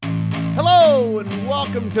and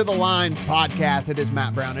welcome to the Lines Podcast. It is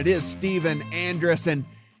Matt Brown. It is Steven Andrus, and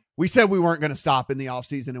we said we weren't going to stop in the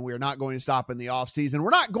offseason, and we are not going to stop in the offseason. We're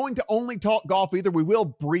not going to only talk golf either. We will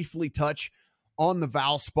briefly touch on the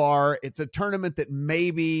Valspar. It's a tournament that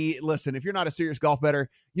maybe, listen, if you're not a serious golf bettor,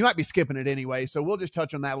 you might be skipping it anyway, so we'll just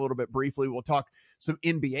touch on that a little bit briefly. We'll talk some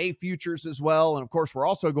NBA futures as well, and of course, we're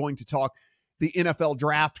also going to talk the NFL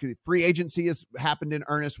draft. The free agency has happened in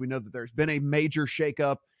earnest. We know that there's been a major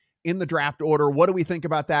shakeup in the draft order. What do we think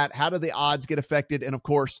about that? How do the odds get affected? And of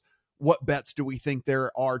course, what bets do we think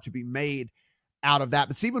there are to be made out of that?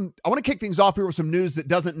 But Stephen, I want to kick things off here with some news that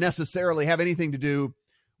doesn't necessarily have anything to do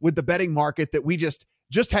with the betting market that we just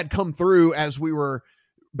had come through as we were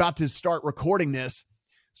about to start recording this.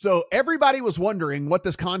 So everybody was wondering what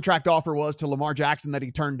this contract offer was to Lamar Jackson that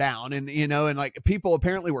he turned down. And, and like people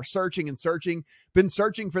apparently were searching, been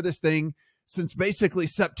searching for this thing since basically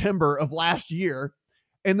September of last year.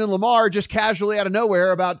 And then Lamar just casually out of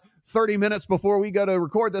nowhere, about 30 minutes before we go to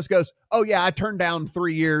record this, goes, "Oh yeah, I turned down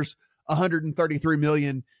 3 years, $133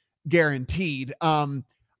 million guaranteed."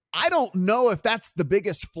 I don't know if that's the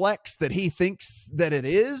biggest flex that he thinks that it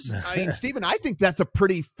is. I mean, Steven, I think that's a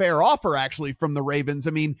pretty fair offer actually from the Ravens.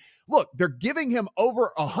 I mean, look, they're giving him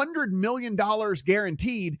over $100 million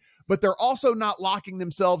guaranteed, but they're also not locking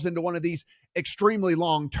themselves into one of these extremely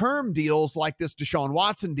long-term deals like this Deshaun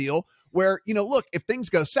Watson deal, where, look, if things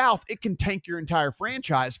go south, it can tank your entire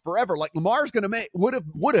franchise forever. Like Lamar's going to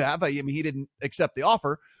would have, I mean, he didn't accept the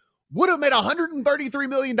offer, would have made $133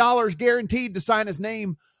 million guaranteed to sign his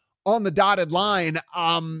name on the dotted line.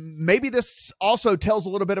 Maybe this also tells a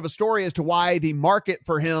little bit of a story as to why the market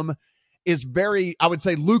for him is very, I would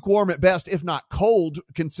say, lukewarm at best, if not cold,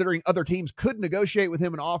 considering other teams could negotiate with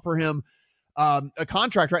him and offer him a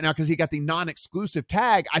contract right now because he got the non-exclusive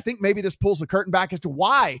tag. I think maybe this pulls the curtain back as to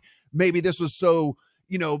why maybe this was so,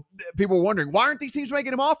 people were wondering, why aren't these teams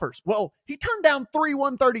making him offers? Well, he turned down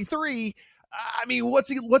 133. I mean,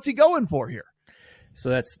 what's he going for here? So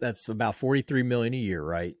that's about $43 million a year,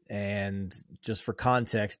 right? And just for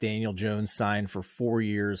context, Daniel Jones signed for 4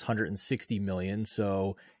 years, $160 million.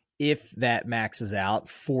 So if that maxes out,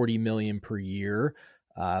 $40 million per year,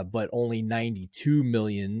 but only $92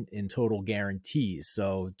 million in total guarantees.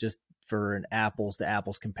 So just for an apples to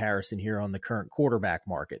apples comparison here on the current quarterback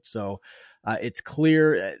market. So it's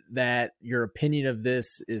clear that your opinion of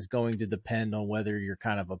this is going to depend on whether you're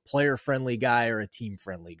kind of a player friendly guy or a team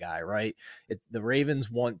friendly guy, right? The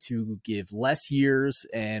Ravens want to give less years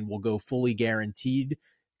and will go fully guaranteed,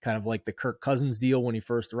 kind of like the Kirk Cousins deal when he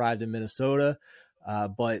first arrived in Minnesota.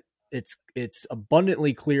 But it's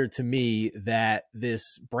abundantly clear to me that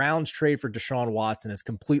this Browns trade for Deshaun Watson has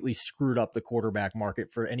completely screwed up the quarterback market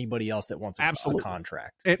for anybody else that wants a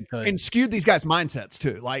contract. And skewed these guys' mindsets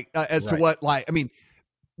too, to what,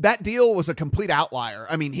 that deal was a complete outlier.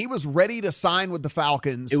 I mean, he was ready to sign with the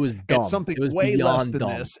Falcons. It was dumb. At something way less than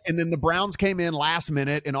this. And then the Browns came in last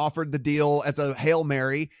minute and offered the deal as a Hail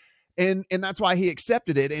Mary. And that's why he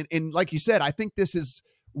accepted it. And like you said, I think this is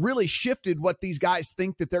really shifted what these guys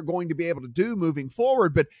think that they're going to be able to do moving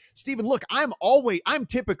forward. But Steven, look, I'm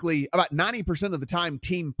typically about 90% of the time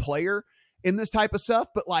team player in this type of stuff,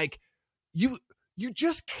 but you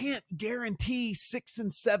just can't guarantee 6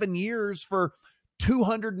 and 7 years for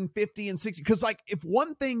 250 and 60. Cause if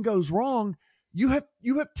one thing goes wrong, you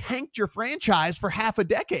have tanked your franchise for half a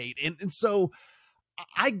decade. And so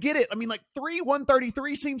I get it. I mean,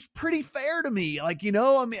 133 seems pretty fair to me.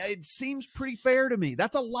 It seems pretty fair to me.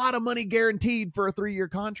 That's a lot of money guaranteed for a 3-year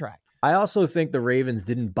contract. I also think the Ravens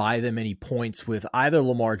didn't buy them any points with either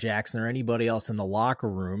Lamar Jackson or anybody else in the locker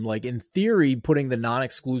room. In theory, putting the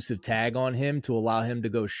non-exclusive tag on him to allow him to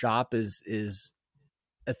go shop is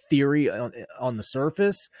a theory on the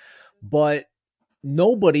surface, but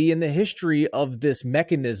nobody in the history of this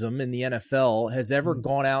mechanism in the NFL has ever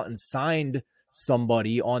gone out and signed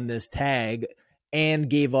somebody on this tag and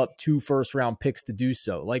gave up 2 first-round picks to do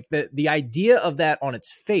so. The idea of that on its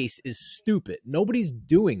face is stupid. Nobody's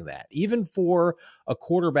doing that. Even for a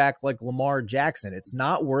quarterback like Lamar Jackson, it's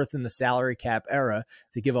not worth in the salary cap era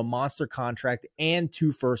to give a monster contract and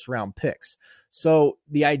 2 first-round picks. So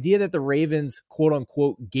the idea that the Ravens, quote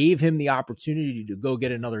unquote, gave him the opportunity to go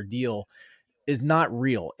get another deal is not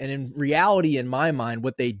real. And in reality, in my mind,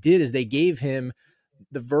 what they did is they gave him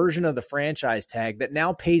the version of the franchise tag that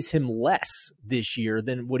now pays him less this year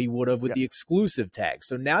than what he would have with the exclusive tag.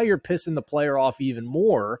 So now you're pissing the player off even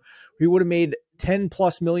more. He would have made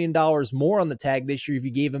 $10+ million more on the tag this year if you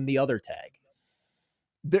gave him the other tag.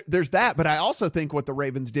 There's that. But I also think what the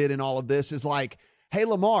Ravens did in all of this is hey,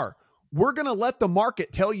 Lamar, we're going to let the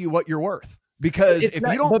market tell you what you're worth. Because it's if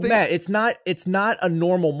not, you don't but think, Matt, it's not a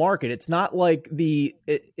normal market. It's not like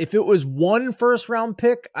if it was one first round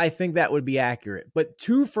pick, I think that would be accurate. But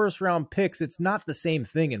 2 first round picks, it's not the same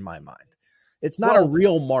thing in my mind. It's not a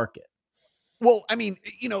real market. Well, I mean,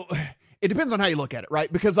 it depends on how you look at it,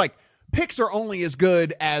 right? Because like picks are only as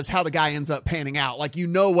good as how the guy ends up panning out. Like,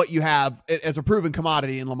 what you have as a proven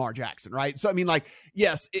commodity in Lamar Jackson, right? So, I mean, like,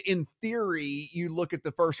 yes, in theory, you look at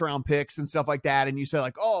the first round picks and stuff like that, and you say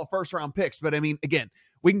like, oh, first round picks. But I mean, again,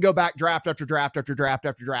 we can go back draft after draft after draft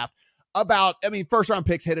after draft. First round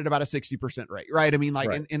picks hit at about a 60% rate, right? I mean, like,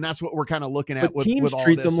 right. And that's what we're kind of looking at. But teams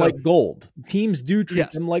treat them like gold. Teams do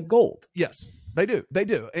treat them like gold. Yes, they do. They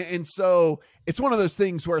do. And so it's one of those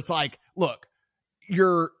things where it's like, look,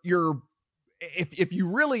 if you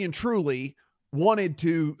really and truly wanted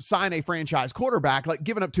to sign a franchise quarterback, like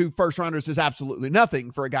giving up 2 first rounders is absolutely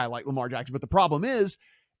nothing for a guy like Lamar Jackson. But the problem is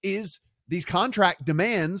these contract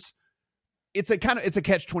demands. It's a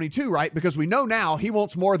catch-22, right? Because we know now he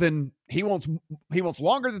wants longer than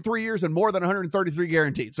 3 years and more than 133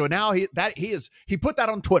 guaranteed. So now he put that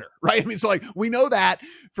on Twitter, right? I mean, so like we know that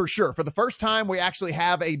for sure. For the first time, we actually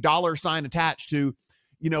have a dollar sign attached to,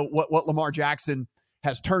 what Lamar Jackson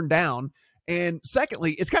has turned down. And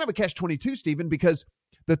secondly, it's kind of a catch-22, Stephen, because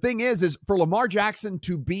the thing is for Lamar Jackson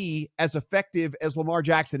to be as effective as Lamar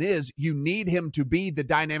Jackson is, you need him to be the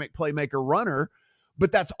dynamic playmaker runner.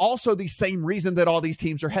 But that's also the same reason that all these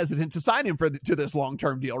teams are hesitant to sign him to this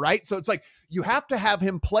long-term deal, right? So it's like you have to have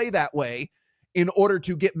him play that way in order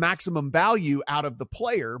to get maximum value out of the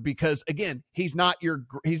player, because again, he's not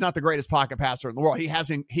the greatest pocket passer in the world. He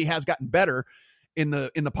has gotten better in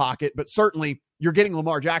the pocket, but certainly you're getting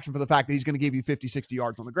Lamar Jackson for the fact that he's going to give you 50, 60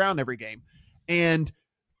 yards on the ground every game. And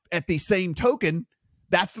at the same token,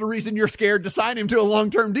 that's the reason you're scared to sign him to a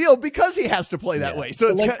long-term deal, because he has to play that way.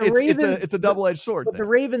 So it's a double-edged sword. But the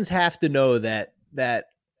Ravens have to know that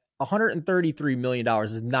 $133 million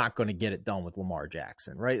is not going to get it done with Lamar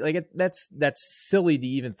Jackson, right? Like that's silly to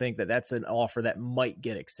even think that that's an offer that might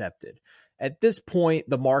get accepted. At this point,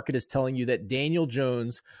 the market is telling you that Daniel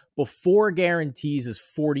Jones, before guarantees, is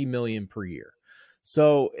 $40 million per year.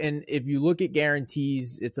 So, and if you look at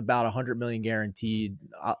guarantees, it's about $100 million guaranteed.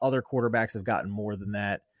 Other quarterbacks have gotten more than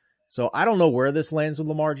that. So I don't know where this lands with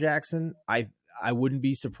Lamar Jackson. I wouldn't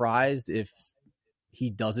be surprised if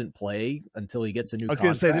he doesn't play until he gets a new contract. I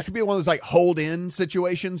was going to say, this could be one of those like hold in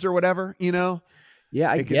situations or whatever,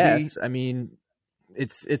 Yeah, I guess. I mean,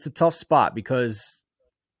 it's a tough spot because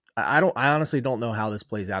I honestly don't know how this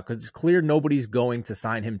plays out, because it's clear nobody's going to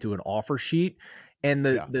sign him to an offer sheet. And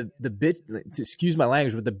the bitch, excuse my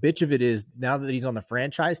language, but the bitch of it is, now that he's on the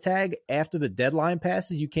franchise tag, after the deadline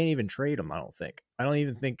passes, you can't even trade him. I don't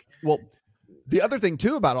even think. Well, the other thing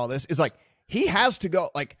too about all this is like, he has to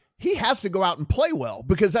go out and play well,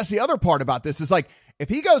 because that's the other part about this is like, if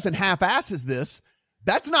he goes and half-asses this,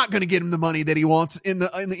 that's not going to get him the money that he wants in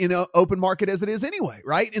the open market as it is anyway.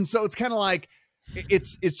 Right. And so it's kind of like,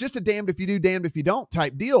 it's just a damned if you do, damned if you don't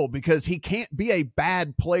type deal, because he can't be a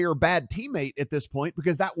bad player, bad teammate at this point,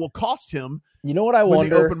 because that will cost him. You know what I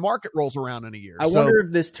wonder? When the open market rolls around in a year. I wonder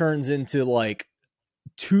if this turns into like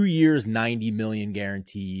 2 years, 90 million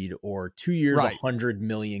guaranteed, or 2 years, right, 100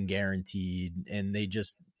 million guaranteed. And they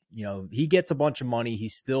just, he gets a bunch of money. He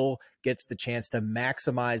still gets the chance to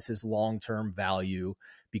maximize his long-term value,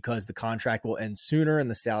 because the contract will end sooner and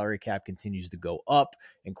the salary cap continues to go up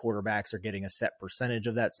and quarterbacks are getting a set percentage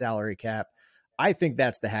of that salary cap. I think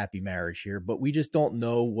that's the happy marriage here, but we just don't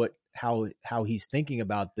know how he's thinking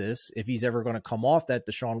about this, if he's ever going to come off that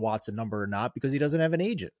Deshaun Watson number or not, because he doesn't have an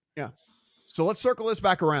agent. Yeah. So let's circle this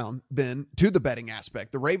back around then to the betting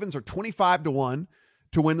aspect. The Ravens are 25-1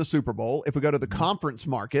 to win the Super Bowl. If we go to the conference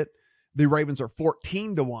market, the Ravens are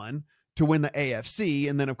 14-1 to win the AFC.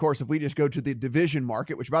 And then, of course, if we just go to the division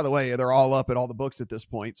market, which, by the way, they're all up at all the books at this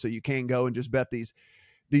point, so you can go and just bet these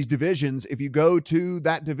divisions. If you go to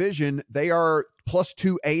that division, they are plus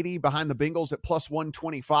 280 behind the Bengals at plus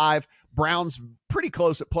 125. Browns pretty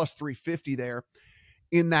close at plus 350 there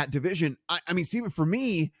in that division. I mean, Stephen, for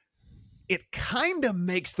me, it kind of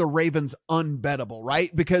makes the Ravens unbettable,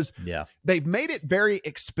 right? Because they've made it very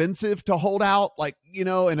expensive to hold out, like,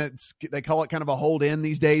 and they call it kind of a hold in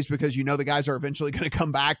these days, because the guys are eventually going to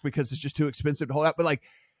come back because it's just too expensive to hold out. But like,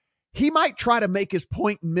 he might try to make his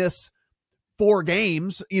point and miss 4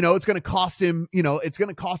 games. It's going to cost him,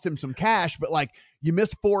 some cash, but like, you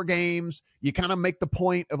miss 4 games, you kind of make the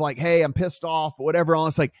point of like, hey, I'm pissed off or whatever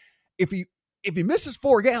else. Like, if he misses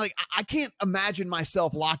 4 games, like, I can't imagine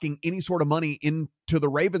myself locking any sort of money into the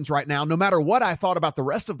Ravens right now, no matter what I thought about the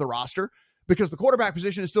rest of the roster, because the quarterback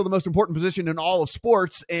position is still the most important position in all of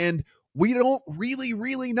sports. And we don't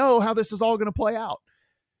really know how this is all going to play out.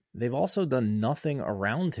 They've also done nothing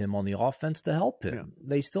around him on the offense to help him. Yeah.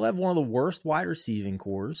 They still have one of the worst wide receiving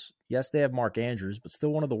cores. Yes, they have Mark Andrews, but still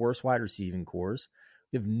one of the worst wide receiving cores.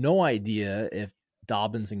 We have no idea if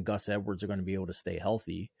Dobbins and Gus Edwards are going to be able to stay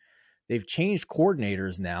healthy. They've changed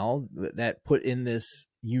coordinators now that put in this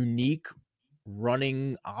unique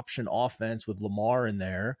running option offense with Lamar in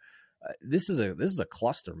there. This is a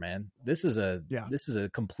cluster, man. This is a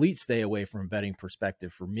complete stay away from a betting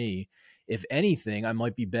perspective for me. If anything, I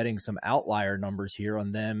might be betting some outlier numbers here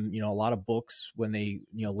on them. You know, a lot of books when they,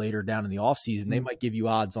 later down in the offseason, they might give you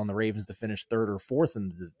odds on the Ravens to finish third or fourth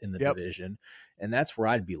in the division. And that's where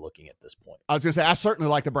I'd be looking at this point. I was going to say, I certainly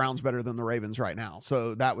like the Browns better than the Ravens right now.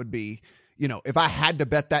 So that would be, if I had to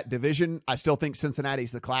bet that division, I still think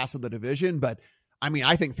Cincinnati's the class of the division. But I mean,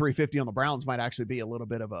 I think 350 on the Browns might actually be a little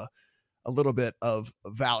bit of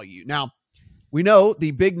value. Now, we know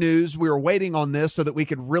the big news, we were waiting on this so that we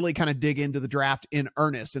could really kind of dig into the draft in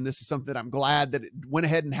earnest. And this is something that I'm glad that it went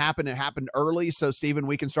ahead and happened. It happened early. So, Stephen,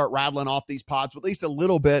 we can start rattling off these pods with at least a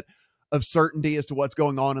little bit of certainty as to what's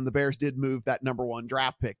going on. And the Bears did move that number 1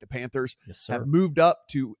 draft pick. The Panthers have moved up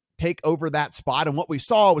to take over that spot. And what we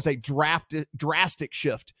saw was a drastic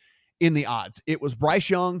shift in the odds. It was Bryce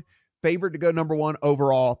Young favored to go number 1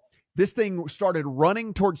 overall. This thing started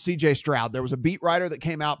running towards CJ Stroud. There was a beat writer that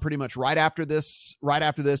came out pretty much right after this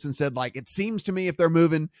and said, like, it seems to me if they're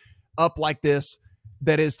moving up like this,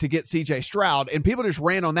 that is to get CJ Stroud. And people just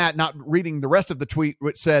ran on that, not reading the rest of the tweet,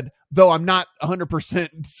 which said, though I'm not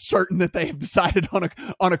 100% certain that they have decided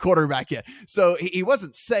on a quarterback yet. So he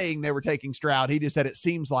wasn't saying they were taking Stroud. He just said it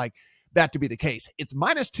seems like that to be the case. It's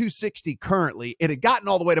minus 260 currently. It had gotten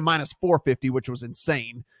all the way to minus 450, which was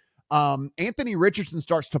insane. Anthony Richardson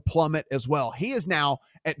starts to plummet as well. He is now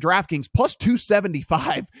at DraftKings plus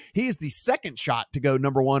 275. He is the second shot to go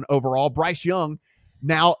number 1 overall. Bryce Young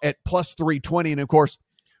now at plus 320. And of course,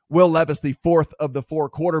 Will Levis, the fourth of the 4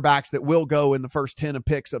 quarterbacks that will go in the first 10 of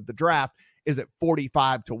picks of the draft, is at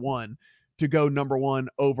 45-1 to go number 1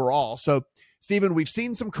 overall. So, Stephen, we've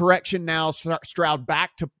seen some correction now. Stroud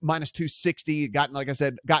back to minus 260. Like I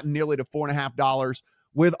said, gotten nearly to $4.50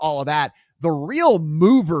 with all of that. The real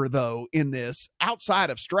mover, though, in this, outside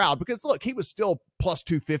of Stroud, because, look, he was still plus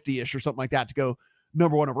 250-ish or something like that to go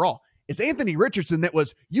number 1 overall, is Anthony Richardson. That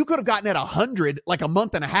was, you could have gotten at 100 like a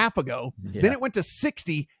month and a half ago. Yeah. Then it went to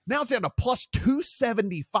 60. Now it's down to plus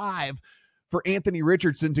 275 for Anthony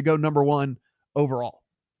Richardson to go number 1 overall.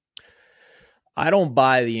 I don't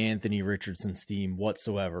buy the Anthony Richardson steam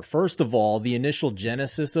whatsoever. First of all, the initial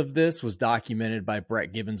genesis of this was documented by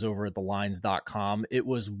Brett Gibbons over at thelines.com. It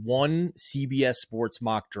was one CBS Sports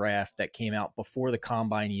mock draft that came out before the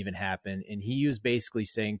combine even happened. And he was basically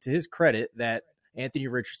saying, to his credit, that Anthony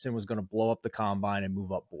Richardson was going to blow up the combine and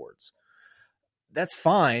move up boards. That's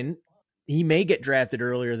fine. He may get drafted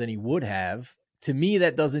earlier than he would have. To me,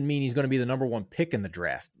 that doesn't mean he's going to be the number 1 pick in the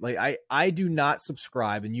draft. Like I do not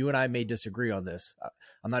subscribe, and you and I may disagree on this.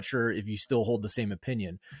 I'm not sure if you still hold the same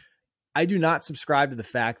opinion. I do not subscribe to the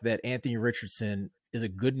fact that Anthony Richardson is a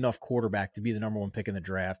good enough quarterback to be the number 1 pick in the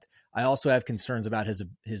draft. I also have concerns about his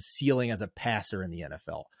ceiling as a passer in the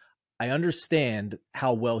NFL. I understand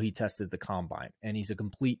how well he tested the combine, and he's a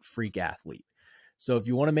complete freak athlete. So if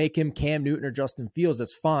you want to make him Cam Newton or Justin Fields,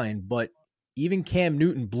 that's fine, but even Cam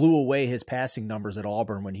Newton blew away his passing numbers at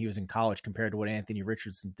Auburn when he was in college compared to what Anthony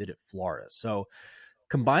Richardson did at Florida. So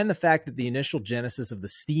combine the fact that the initial genesis of the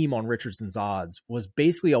steam on Richardson's odds was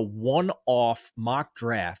basically a one-off mock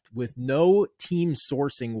draft with no team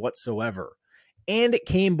sourcing whatsoever, and it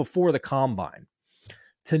came before the combine,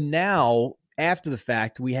 to now, after the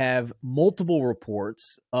fact, we have multiple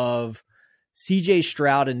reports of CJ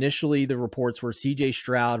Stroud. Initially, the reports were CJ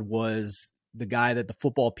Stroud was the guy that the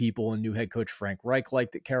football people and new head coach Frank Reich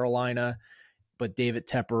liked at Carolina, but David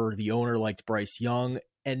Tepper, the owner, liked Bryce Young.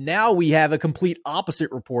 And now we have a complete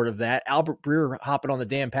opposite report of that. Albert Breer hopping on the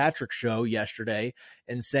Dan Patrick show yesterday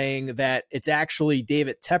and saying that it's actually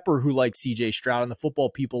David Tepper who likes CJ Stroud and the football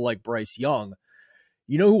people like Bryce Young.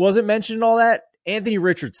 You know who wasn't mentioned in all that? Anthony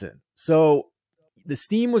Richardson. So the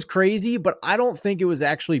steam was crazy, but I don't think it was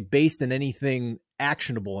actually based in anything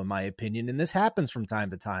actionable, in my opinion. And this happens from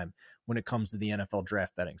time to time when it comes to the NFL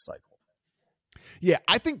draft betting cycle. Yeah,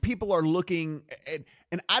 I think people are looking at,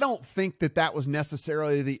 and I don't think that was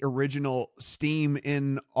necessarily the original steam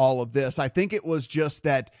in all of this. I think it was just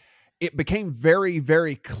that it became very,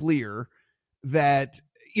 very clear that,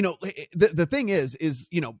 the thing is,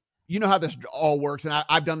 how this all works. And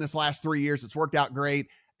I've done this last 3 years. It's worked out great.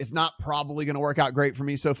 It's not probably going to work out great for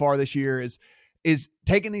me so far this year. is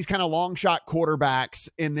taking these kind of long shot quarterbacks.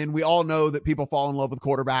 And then we all know that people fall in love with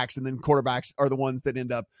quarterbacks, and then quarterbacks are the ones that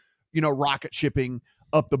end up, rocket shipping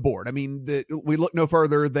up the board. I mean, we look no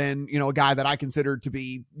further than, a guy that I consider to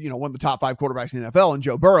be, one of the top 5 quarterbacks in the NFL, and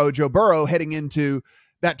Joe Burrow. Joe Burrow, heading into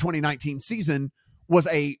that 2019 season, was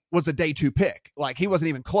a day 2 pick. Like, he wasn't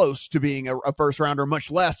even close to being a first rounder, much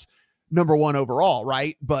less number 1 overall.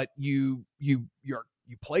 Right. But you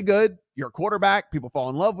play good. You're a quarterback. People fall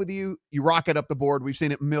in love with you. You rocket up the board. We've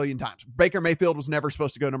seen it a million times. Baker Mayfield was never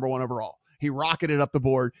supposed to go number 1 overall. He rocketed up the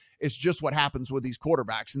board. It's just what happens with these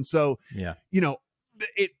quarterbacks. And so,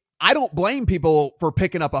 I don't blame people for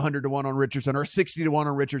picking up 100 to 1 on Richardson, or 60 to 1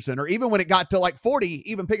 on Richardson, or even when it got to like 40,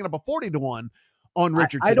 even picking up a 40 to 1 on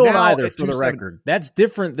Richardson. I don't either, for the record. That's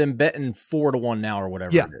different than betting 4 to 1 now or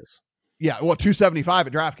whatever it is. Yeah. Well, 275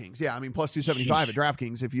 at DraftKings. Yeah. I mean, plus 275 at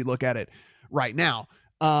DraftKings if you look at it right now.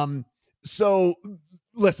 So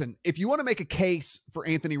listen, if you want to make a case for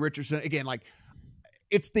Anthony Richardson, again, like,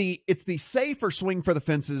 it's the safe or swing for the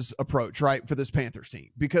fences approach, right, for this Panthers team,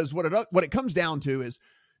 because what it comes down to is,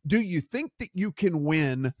 do you think that you can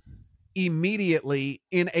win immediately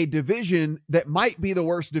in a division that might be the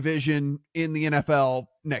worst division in the NFL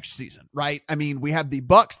next season, right? I mean, we have the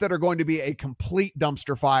Bucs that are going to be a complete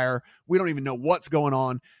dumpster fire. We don't even know what's going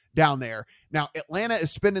on down there. Now, Atlanta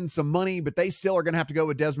is spending some money, but they still are going to have to go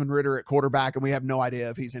with Desmond Ridder at quarterback, and we have no idea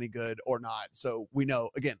if he's any good or not. So we know,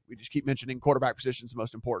 again, we just keep mentioning quarterback position is the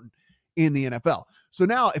most important in the NFL. So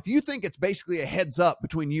now, if you think it's basically a heads up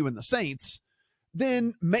between you and the Saints,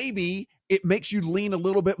 then maybe it makes you lean a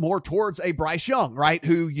little bit more towards a Bryce Young, right?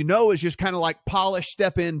 Who, is just kind of like polished,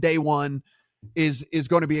 step in day one, is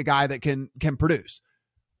going to be a guy that can produce.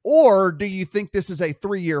 Or do you think this is a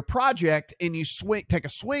 3-year project and you take a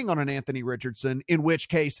swing on an Anthony Richardson, in which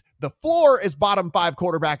case the floor is bottom 5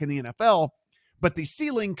 quarterback in the NFL, but the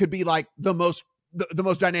ceiling could be like the most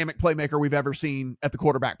dynamic playmaker we've ever seen at the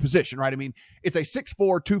quarterback position, right? I mean, it's a 6'4",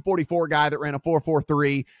 244 guy that ran a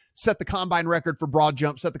 4.43, set the combine record for broad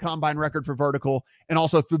jump, set the combine record for vertical, and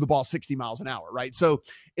also threw the ball 60 miles an hour, right? So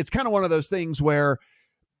it's kind of one of those things where,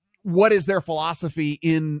 what is their philosophy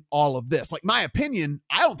in all of this? Like, my opinion,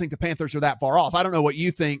 I don't think the Panthers are that far off. I don't know what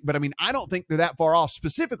you think, but I mean, I don't think they're that far off,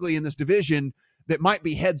 specifically in this division that might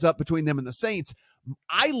be heads up between them and the Saints.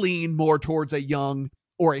 I lean more towards a Young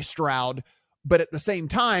or a Stroud, but at the same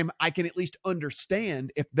time, I can at least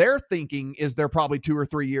understand if their thinking is they're probably 2 or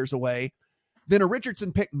 3 years away, then a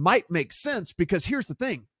Richardson pick might make sense, because here's the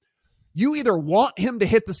thing. You either want him to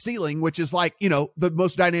hit the ceiling, which is like, the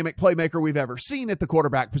most dynamic playmaker we've ever seen at the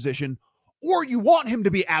quarterback position, or you want him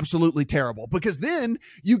to be absolutely terrible, because then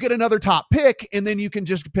you get another top pick and then you can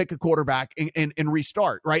just pick a quarterback and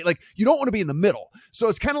restart, right? Like, you don't want to be in the middle. So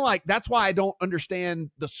it's kind of like, that's why I don't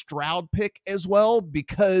understand the Stroud pick as well,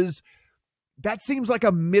 because that seems like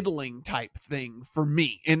a middling type thing for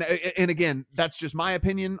me. And again, that's just my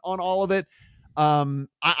opinion on all of it.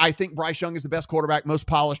 I think Bryce Young is the best quarterback, most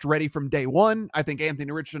polished, ready from day one. I think Anthony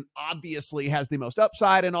Richardson obviously has the most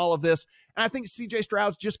upside in all of this. And I think CJ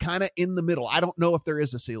Stroud's just kind of in the middle. I don't know if there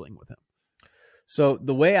is a ceiling with him. So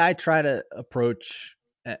the way I try to approach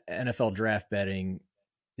NFL draft betting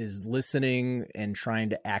is listening and trying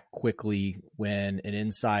to act quickly when an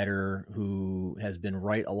insider who has been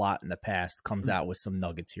right a lot in the past comes out with some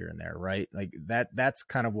nuggets here and there, right? Like that's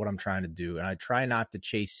kind of what I'm trying to do. And I try not to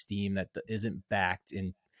chase steam that isn't backed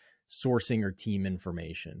in sourcing or team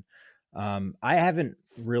information. I haven't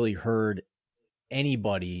really heard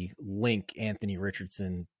anybody link Anthony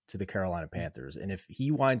Richardson to the Carolina Panthers. And if he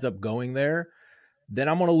winds up going there, then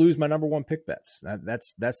I'm going to lose my number 1 pick bets.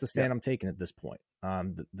 That's the stand I'm taking at this point.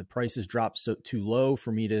 The prices dropped too low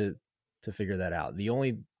for me to figure that out. The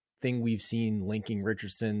only thing we've seen linking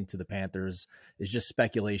Richardson to the Panthers is just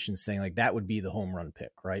speculation saying like that would be the home run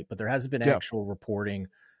pick, right? But there hasn't been actual reporting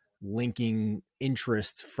linking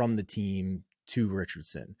interest from the team to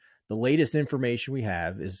Richardson. The latest information we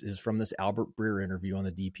have is from this Albert Breer interview on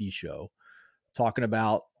the DP show, talking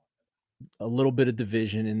about a little bit of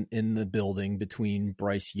division in the building between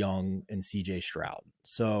Bryce Young and CJ Stroud.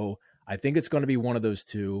 So I think it's going to be one of those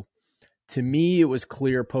two. To me, it was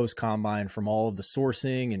clear post-combine from all of the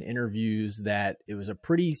sourcing and interviews that it was a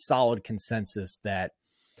pretty solid consensus that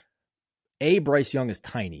A, Bryce Young is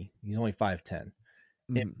tiny. He's only 5'10".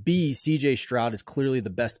 And B, CJ Stroud is clearly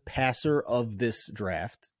the best passer of this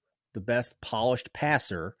draft, the best polished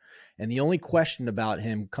passer. And the only question about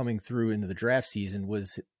him coming through into the draft season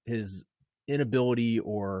was his inability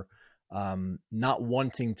or not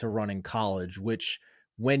wanting to run in college, which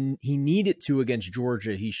when he needed to against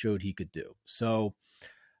Georgia, he showed he could do. So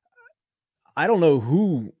I don't know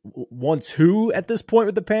who wants who at this point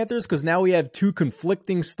with the Panthers, because now we have two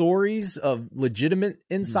conflicting stories of legitimate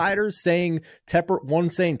insiders saying one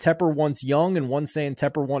saying Tepper wants Young and one saying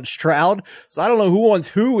Tepper wants Stroud. So I don't know who wants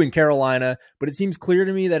who in Carolina, but it seems clear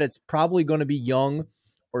to me that it's probably going to be Young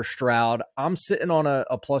or Stroud. I'm sitting on a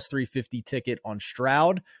plus 350 ticket on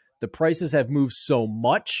Stroud. The prices have moved so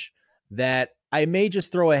much that I may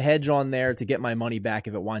just throw a hedge on there to get my money back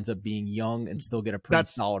if it winds up being Young and still get a pretty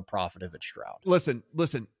solid profit if it's Stroud. Listen,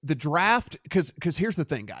 the draft, because here's the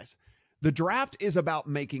thing, guys. The draft is about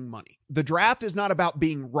making money. The draft is not about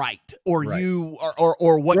being right or you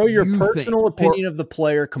or what throw your you personal think, opinion of the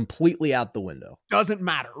player completely out the window. Doesn't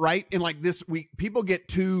matter, right? And like this week, people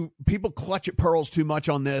clutch at pearls too much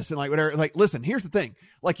on this and like whatever. Like, listen, here's the thing.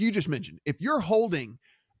 Like you just mentioned, if you're holding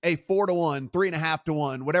a 4-1,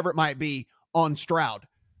 3.5-1, whatever it might be on Stroud,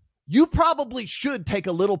 you probably should take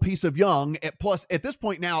a little piece of Young at this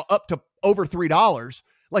point now up to over $3.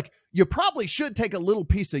 Like you probably should take a little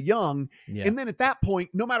piece of Young. Yeah. And then at that point,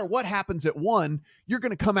 no matter what happens at 1, you're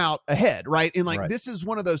going to come out ahead. Right. And like, This is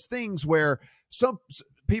one of those things where some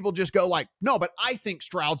people just go like, no, but I think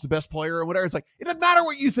Stroud's the best player or whatever. It's like, it doesn't matter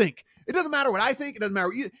what you think. It doesn't matter what I think. It doesn't matter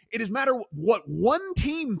what you. It does matter what one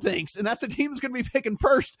team thinks, and that's the team that's going to be picking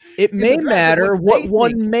first. It may matter what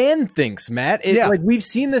one man thinks, Matt. Like we've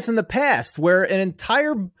seen this in the past, where an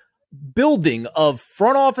entire building of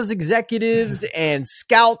front office executives and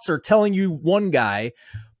scouts are telling you one guy,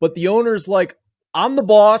 but the owner's like, "I'm the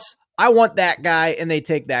boss. I want that guy," and they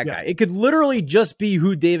take that guy. It could literally just be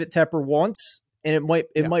who David Tepper wants, and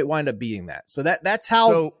it might wind up being that. So that's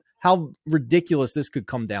how ridiculous this could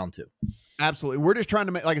come down to. Absolutely. We're just trying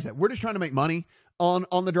to make, like I said, make money on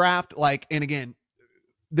the draft. Like, and again,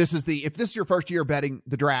 if this is your first year betting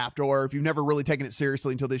the draft, or if you've never really taken it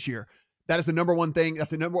seriously until this year, that is the number one thing.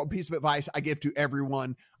 That's the number one piece of advice I give to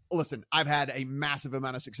everyone. Listen, I've had a massive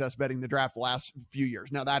amount of success betting the draft the last few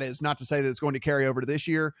years. Now, that is not to say that it's going to carry over to this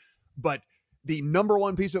year, but the number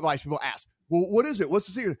one piece of advice people ask, well, what is it? What's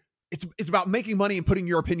the secret? It's about making money and putting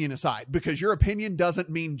your opinion aside, because your opinion doesn't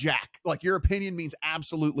mean jack. Like your opinion means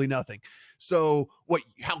absolutely nothing. So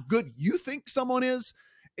how good you think someone is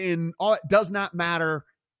and all that does not matter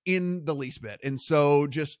in the least bit. And so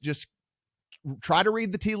just try to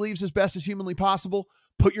read the tea leaves as best as humanly possible.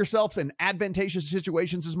 Put yourselves in advantageous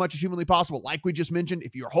situations as much as humanly possible. Like we just mentioned,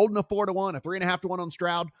 if you're holding a 4-1, a 3.5-1 on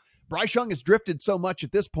Stroud, Bryce Young has drifted so much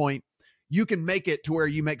at this point, you can make it to where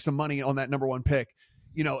you make some money on that number one pick.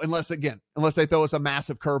 You know, unless they throw us a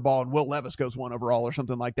massive curveball and Will Levis goes 1 overall or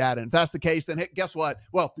something like that. And if that's the case, then hey, guess what?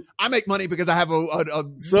 Well, I make money because I have a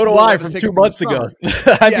so do I from 2 months ago.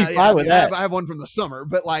 I'd be fine with that. I have one from the summer,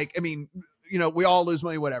 but like, I mean, you know, we all lose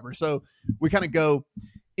money, whatever. So we kind of go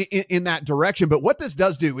in that direction. But what this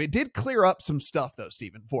does do, it did clear up some stuff though,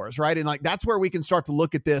 Stephen, for us, right? And like, that's where we can start to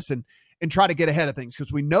look at this and try to get ahead of things,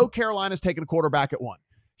 because we know Carolina's taking a quarterback at 1.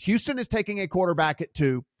 Houston is taking a quarterback at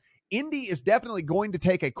 2. Indy is definitely going to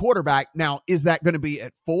take a quarterback. Now, is that going to be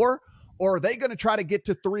at 4, or are they going to try to get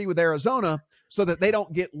to 3 with Arizona so that they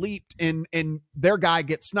don't get leaped and their guy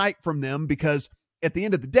gets sniped from them? Because at the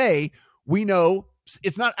end of the day, we know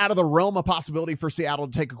it's not out of the realm of possibility for Seattle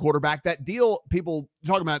to take a quarterback. That deal people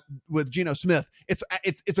talking about with Geno Smith, it's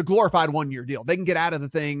a glorified 1-year deal. They can get out of the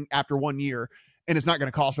thing after 1 year, and it's not going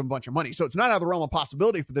to cost them a bunch of money. So it's not out of the realm of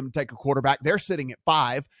possibility for them to take a quarterback. They're sitting at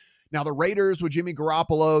 5. Now, the Raiders with Jimmy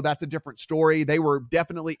Garoppolo, that's a different story. They were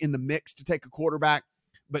definitely in the mix to take a quarterback,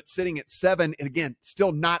 but sitting at 7, again,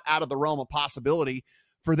 still not out of the realm of possibility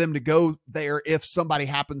for them to go there if somebody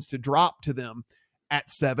happens to drop to them at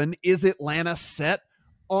 7. Is Atlanta set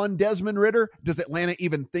on Desmond Ridder? Does Atlanta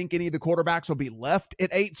even think any of the quarterbacks will be left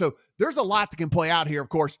at 8? So there's a lot that can play out here. Of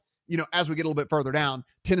course, you know, as we get a little bit further down,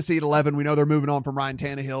 Tennessee at 11, we know they're moving on from Ryan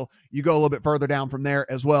Tannehill. You go a little bit further down from there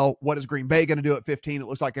as well. What is Green Bay going to do at 15? It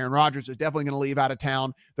looks like Aaron Rodgers is definitely going to leave out of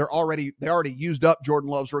town. They already used up Jordan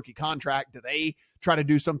Love's rookie contract. Do they try to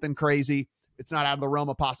do something crazy? It's not out of the realm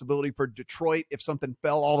of possibility for Detroit. If something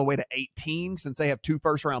fell all the way to 18, since they have 2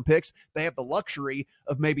 first-round picks, they have the luxury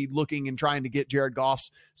of maybe looking and trying to get Jared Goff's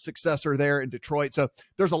successor there in Detroit. So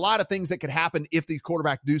there's a lot of things that could happen if these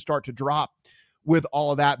quarterbacks do start to drop with all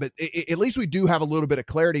of that. But at least we do have a little bit of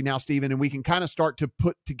clarity now, Stephen, and we can kind of start to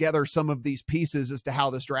put together some of these pieces as to how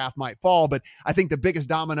this draft might fall. But I think the biggest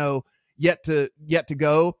domino yet to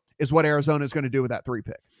go is what Arizona is going to do with that 3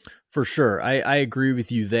 pick. For sure. I agree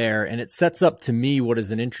with you there. And it sets up to me what is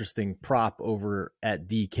an interesting prop over at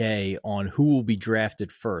DK on who will be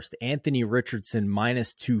drafted first. Anthony Richardson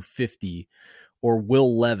minus 250 or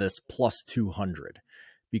Will Levis plus 200.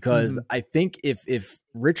 Because I think if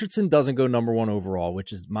Richardson doesn't go number 1 overall,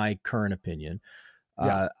 which is my current opinion,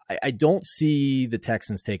 I don't see the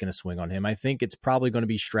Texans taking a swing on him. I think it's probably going to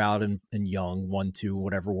be Stroud and Young, 1, 2,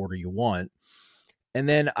 whatever order you want. And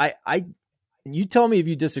then you tell me if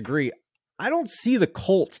you disagree. I don't see the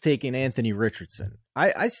Colts taking Anthony Richardson.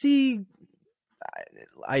 I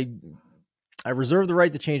reserve the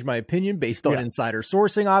right to change my opinion based on insider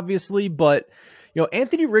sourcing, obviously, but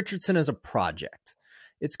Anthony Richardson is a project.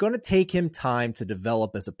 It's going to take him time to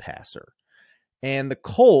develop as a passer. And the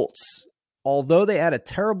Colts, although they had a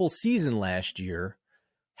terrible season last year,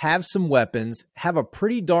 have some weapons, have a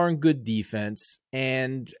pretty darn good defense,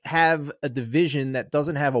 and have a division that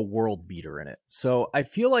doesn't have a world beater in it. So I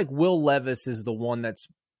feel like Will Levis is the one that's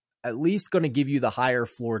at least going to give you the higher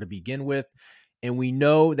floor to begin with. And we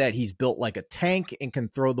know that he's built like a tank and can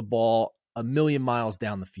throw the ball a million miles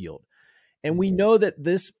down the field. And we know that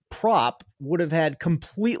this prop would have had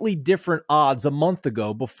completely different odds a month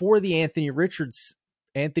ago before the Anthony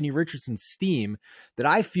Richardson steam that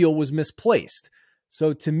I feel was misplaced.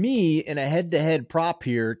 So to me, in a head-to-head prop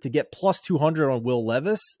here, to get plus 200 on Will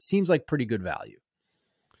Levis seems like pretty good value.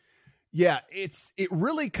 Yeah, this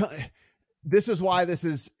is why this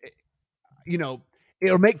is,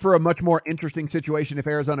 it'll make for a much more interesting situation if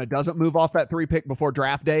Arizona doesn't move off that 3 pick before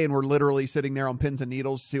draft day and we're literally sitting there on pins and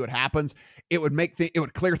needles to see what happens. It would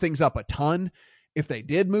would clear things up a ton if they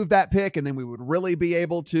did move that pick, and then we would really be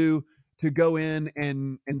able to go in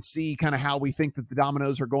and see kind of how we think that the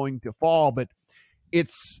dominoes are going to fall. But it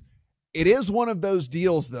is one of those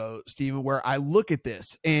deals though, Steven, where I look at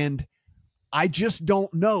this and I just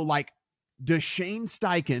don't know, like, does Shane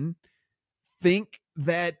Steichen think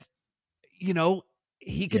that, he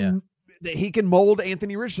can mold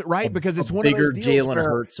Anthony Richardson, right? Because it's one bigger of those deals Jalen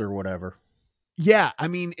Hurts or whatever. Yeah. I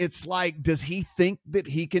mean, it's like, does he think that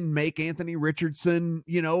he can make Anthony Richardson,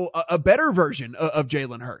 a better version of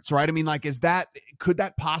Jalen Hurts, right? I mean, like, could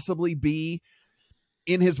that possibly be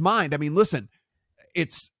in his mind? I mean, listen,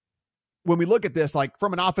 when we look at this, like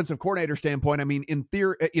from an offensive coordinator standpoint, I mean, in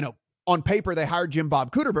theory, on paper, they hired Jim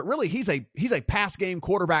Bob Cooter, but really he's a pass game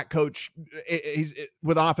quarterback coach. He's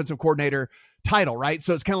with an offensive coordinator title, right?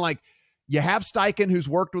 So it's kind of like you have Steichen, who's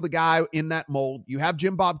worked with a guy in that mold. You have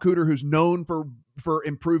Jim Bob Cooter, who's known for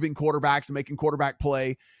improving quarterbacks and making quarterback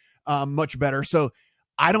play much better. So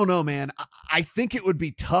I don't know, man. I think it would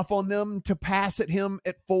be tough on them to pass at him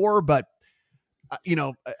at 4, but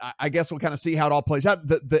I guess we'll kind of see how it all plays out.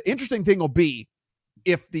 The interesting thing will be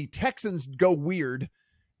if the Texans go weird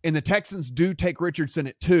and the Texans do take Richardson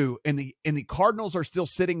at 2 and the Cardinals are still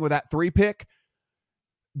sitting with that 3 pick,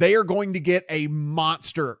 they are going to get a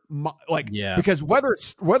monster, because whether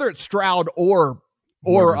it's Stroud or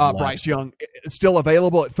Bryce Young still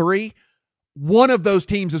available at 3, one of those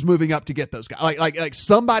teams is moving up to get those guys. Like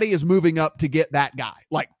somebody is moving up to get that guy,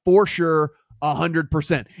 like for sure.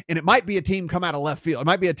 100%. And it might be a team come out of left field. It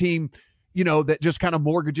might be a team, that just kind of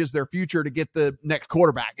mortgages their future to get the next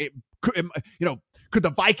quarterback. Could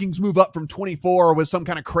the Vikings move up from 24 with some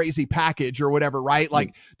kind of crazy package or whatever, right?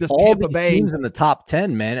 Like, does all Tampa these Bay teams in the top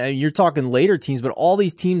 10, man? I mean, you're talking later teams, but all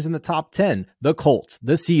these teams in the top 10, the Colts,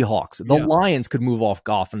 the Seahawks, the Lions could move off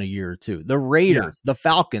Goff in a year or two. The Raiders, the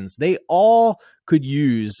Falcons, they all could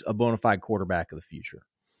use a bona fide quarterback of the future.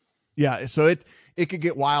 Yeah, so it could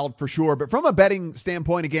get wild for sure. But from a betting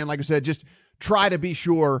standpoint, again, like I said, just try to be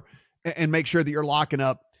sure and make sure that you're locking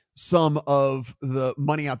up some of the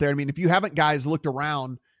money out there. I mean, if you haven't, guys, looked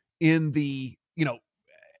around in the,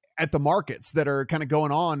 at the markets that are kind of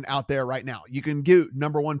going on out there right now, you can do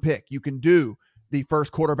number 1 pick. You can do the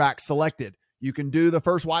first quarterback selected. You can do the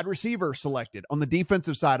first wide receiver selected on the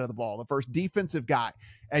defensive side of the ball, the first defensive guy.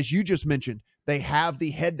 As you just mentioned, they have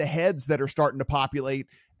the head-to-heads that are starting to populate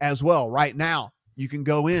as well. Right now, you can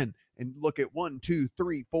go in and look at 1, 2,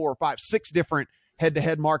 3, 4, 5, 6 different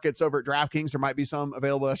head-to-head markets over at DraftKings. There might be some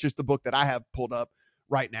available. That's just the book that I have pulled up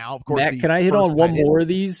right now. Of course, Matt, can I hit on one more of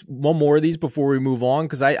these before we move on?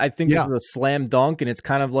 Because I think this is a slam dunk, and it's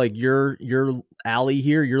kind of like your alley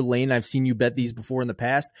here, your lane. I've seen you bet these before in the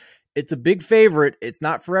past. It's a big favorite. It's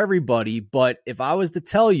not for everybody, but if I was to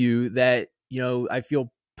tell you that, I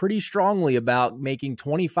feel pretty strongly about making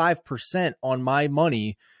 25% on my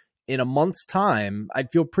money in a month's time,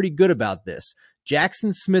 I'd feel pretty good about this.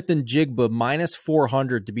 Jackson Smith and Jigba minus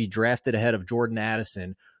 400 to be drafted ahead of Jordan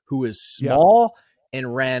Addison, who is small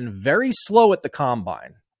and ran very slow at the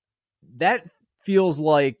combine. That feels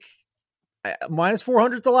like minus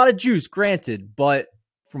 400 is a lot of juice, granted, but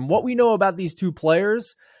from what we know about these two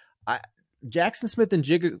players, Jackson Smith and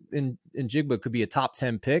Jigba could be a top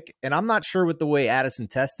 10 pick. And I'm not sure with the way Addison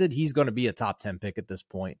tested, he's going to be a top 10 pick at this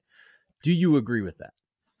point. Do you agree with that?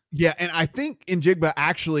 Yeah. And I think Njigba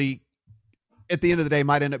actually, at the end of the day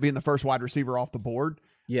might end up being the first wide receiver off the board.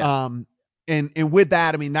 Yeah. And with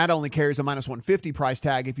that, I mean, that only carries a minus 150 price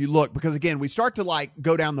tag if you look, because again, we start to like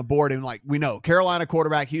go down the board and like we know Carolina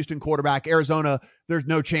quarterback, Houston quarterback, Arizona, there's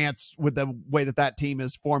no chance with the way that team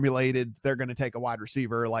is formulated, they're going to take a wide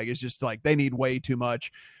receiver. Like it's just like they need way too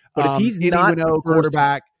much. But if he's not the first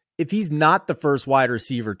quarterback, if he's not the first wide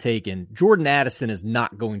receiver taken, Jordan Addison is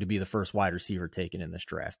not going to be the first wide receiver taken in this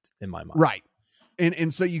draft, in my mind. Right.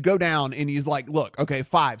 And so you go down and you like, look, okay,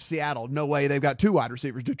 5, Seattle, no way. They've got 2 wide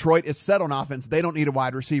receivers. Detroit is set on offense. They don't need a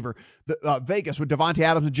wide receiver. Vegas with Devontae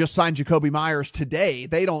Adams just signed Jacoby Myers today.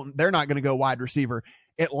 They're not going to go wide receiver.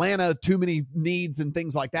 Atlanta, too many needs and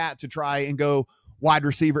things like that to try and go wide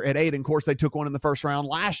receiver at 8. And of course, they took one in the first round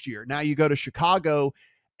last year. Now you go to Chicago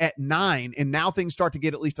at 9, and now things start to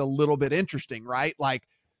get at least a little bit interesting, right? Like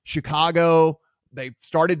Chicago, they've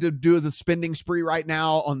started to do the spending spree right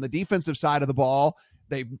now on the defensive side of the ball.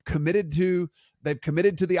 They've committed to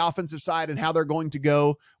the offensive side and how they're going to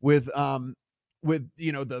go with the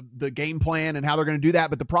game plan and how they're going to do that.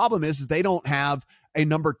 But the problem is they don't have a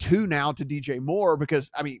number 2 now to DJ Moore,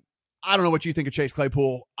 because I mean, I don't know what you think of Chase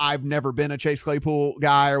Claypool. I've never been a Chase Claypool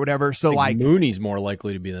guy or whatever. So like Mooney's more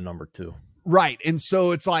likely to be the number 2. Right. And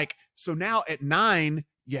so it's like, so now at 9,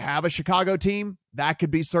 you have a Chicago team that could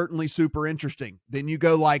be certainly super interesting. Then you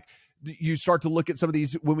go like, you start to look at some of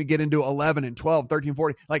these when we get into 11 and 12, 13,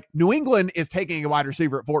 14, like New England is taking a wide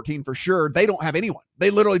receiver at 14 for sure. They don't have anyone. They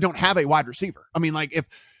literally don't have a wide receiver. I mean, like if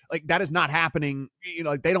like that is not happening,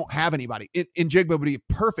 like they don't have anybody. Njigba would be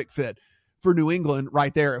a perfect fit for New England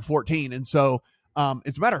right there at 14. And so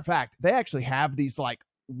as a matter of fact, they actually have these like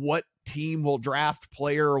what team will draft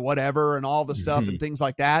player or whatever and all the stuff and things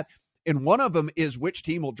like that. And one of them is which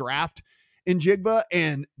team will draft Njigba,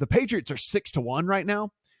 and the Patriots are 6-1 right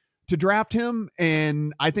now to draft him.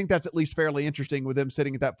 And I think that's at least fairly interesting with them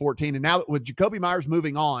sitting at that 14. And now that with Jacoby Myers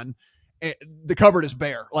moving on, the cupboard is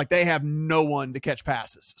bare. Like they have no one to catch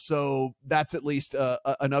passes. So that's at least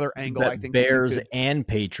another angle. I think Bears and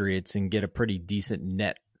Patriots and get a pretty decent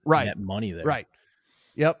net money there. Right.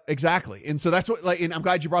 Yep, exactly. And so that's what, like, and I'm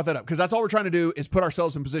glad you brought that up, because that's all we're trying to do is put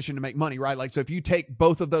ourselves in position to make money, right? Like, so if you take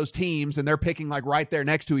both of those teams and they're picking like right there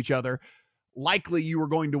next to each other, likely you are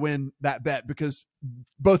going to win that bet, because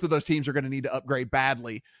both of those teams are going to need to upgrade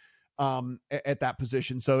badly at that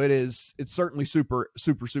position. So it's certainly super,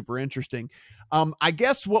 super, super interesting. I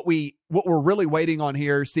guess what we're really waiting on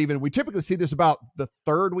here, Stephen, we typically see this about the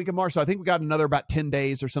 3rd week of March. So I think we got another about 10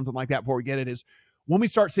 days or something like that before we get it, is when we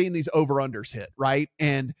start seeing these over-unders hit, right?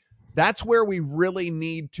 And that's where we really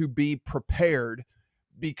need to be prepared,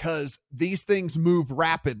 because these things move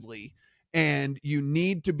rapidly, and you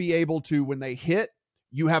need to be able to, when they hit,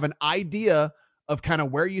 you have an idea of kind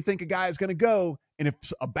of where you think a guy is going to go. And if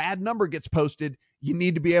a bad number gets posted, you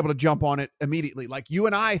need to be able to jump on it immediately. Like you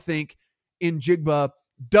and I think Njigba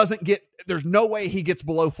there's no way he gets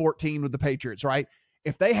below 14 with the Patriots, right?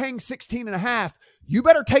 If they hang 16.5, you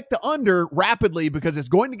better take the under rapidly, because it's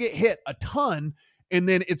going to get hit a ton. And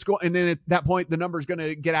then at that point, the number is going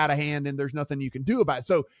to get out of hand and there's nothing you can do about it.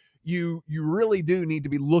 So you really do need to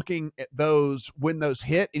be looking at those when those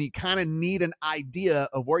hit, and you kind of need an idea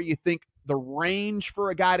of where you think the range for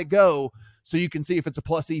a guy to go, so you can see if it's a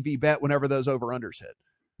plus EV bet whenever those over-unders hit.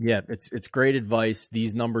 Yeah, it's great advice.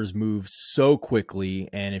 These numbers move so quickly,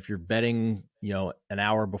 and if you're betting, an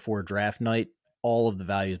hour before draft night, all of the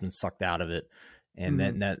value has been sucked out of it. And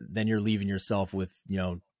then you're leaving yourself with,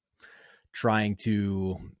 trying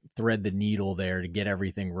to thread the needle there to get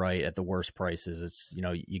everything right at the worst prices. It's,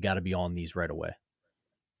 you got to be on these right away.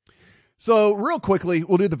 So real quickly,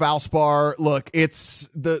 we'll do the Valspar. Look, it's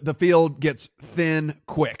the field gets thin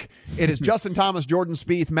quick. It is Justin Thomas, Jordan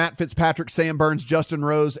Spieth, Matt Fitzpatrick, Sam Burns, Justin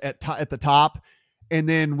Rose at the top. And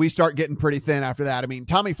then we start getting pretty thin after that. I mean,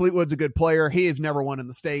 Tommy Fleetwood's a good player. He has never won in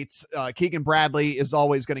the States. Keegan Bradley is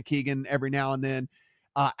always going to Keegan every now and then.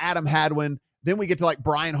 Adam Hadwin. Then we get to like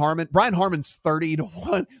Brian Harmon. Brian Harmon's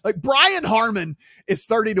 30-1. Like Brian Harmon is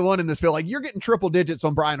 30-1 in this field. Like you're getting triple digits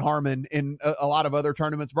on Brian Harmon in a lot of other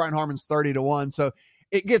tournaments. Brian Harmon's 30-1. So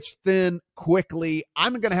it gets thin quickly.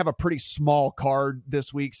 I'm going to have a pretty small card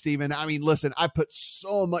this week, Stephen. I mean, listen, I put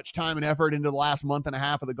so much time and effort into the last month and a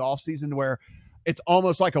half of the golf season where it's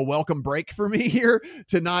almost like a welcome break for me here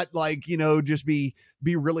to not like, just be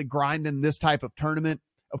really grinding this type of tournament.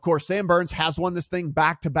 Of course, Sam Burns has won this thing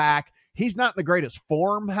back to back. He's not in the greatest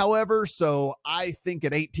form, however, so I think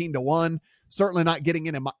at 18-1, certainly not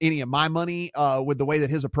getting any of my money with the way that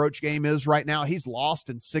his approach game is right now. He's lost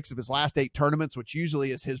in 6 of his last 8 tournaments, which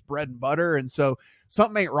usually is his bread and butter, and so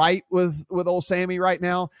something ain't right with old Sammy right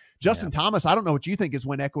now. Justin Thomas, I don't know what you think his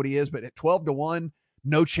win equity is, but at 12-1,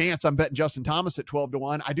 no chance I'm betting Justin Thomas at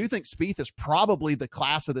 12-1. I do think Spieth is probably the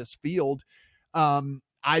class of this field.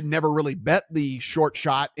 I'd never really bet the short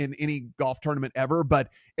shot in any golf tournament ever, but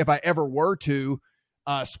if I ever were to,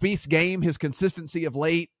 Spieth's game, his consistency of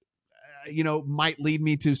late, might lead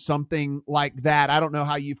me to something like that. I don't know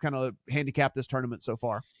how you've kind of handicapped this tournament so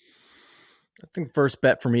far. I think first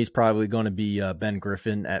bet for me is probably going to be Ben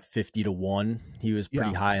Griffin at 50-1. He was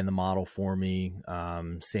pretty high in the model for me.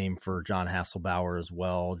 Same for John Hasselbauer as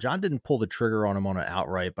well. John didn't pull the trigger on him on an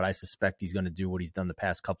outright, but I suspect he's going to do what he's done the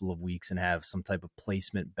past couple of weeks and have some type of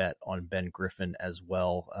placement bet on Ben Griffin as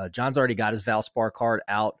well. John's already got his Valspar card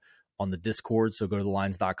out on the Discord, so go to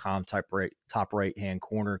thelines.com, top right hand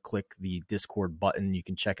corner, click the Discord button. You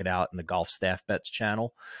can check it out in the Golf Staff Bets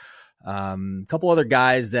channel. A couple other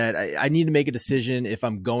guys that I need to make a decision if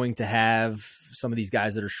I'm going to have some of these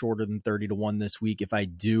guys that are shorter than 30-1 this week. If I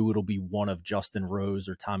do, it'll be one of Justin Rose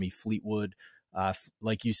or Tommy Fleetwood.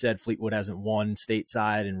 Like you said, Fleetwood hasn't won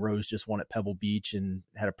stateside, and Rose just won at Pebble Beach and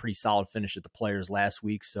had a pretty solid finish at the Players last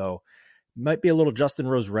week. So might be a little Justin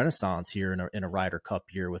Rose renaissance here in a Ryder Cup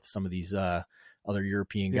year with some of these other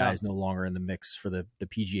European guys no longer in the mix for the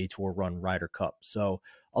PGA Tour run Ryder Cup. So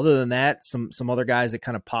other than that, some other guys that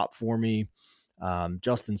kind of pop for me.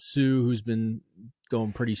 Justin Sue, who's been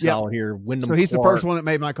going pretty solid here. Wyndham so he's Clark. the first one that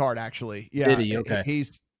made my card, actually. Yeah. Did he? Okay.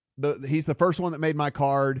 He's the first one that made my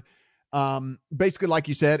card. Basically, like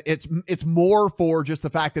you said, it's more for just the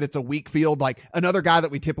fact that it's a weak field. Like another guy that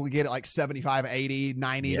we typically get at like 75, 80,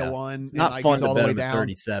 90-1. It's not like fun he's to bet him at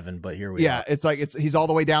 37, but here we are. It's like he's all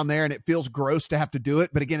the way down there, and it feels gross to have to do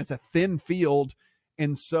it. But again, it's a thin field,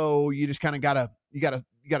 and so you just kind of gotta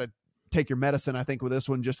take your medicine, I think, with this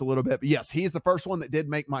one just a little bit. But yes, he's the first one that did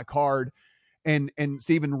make my card. And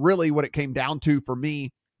Stephen, really what it came down to for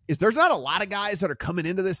me is there's not a lot of guys that are coming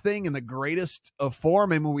into this thing in the greatest of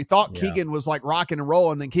form. And when we thought Keegan was like rocking and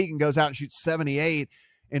rolling, then Keegan goes out and shoots 78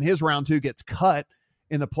 and his round 2 gets cut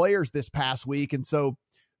in the Players this past week. And so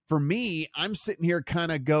for me, I'm sitting here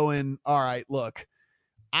kind of going, all right, look,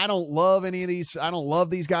 I don't love any of these. I don't love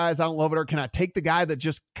these guys. I don't love it. Or can I take the guy that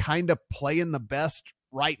just kind of playing the best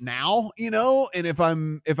right now, And if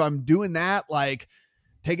I'm doing that, like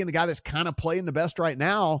taking the guy that's kind of playing the best right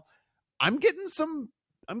now, I'm getting some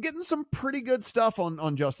pretty good stuff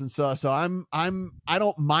on Justin Suh. So I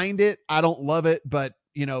don't mind it. I don't love it, but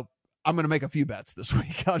I'm going to make a few bets this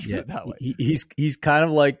week. I'll put it that way. He's kind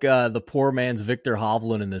of like the poor man's Victor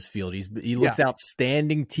Hovland in this field. He looks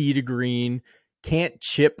outstanding tee to green, can't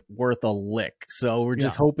chip worth a lick. So we're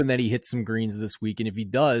just hoping that he hits some greens this week. And if he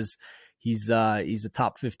does, he's a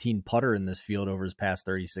top 15 putter in this field over his past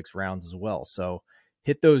 36 rounds as well. So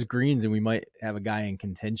hit those greens and we might have a guy in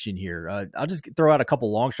contention here. I'll just throw out a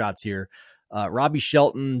couple long shots here. Robbie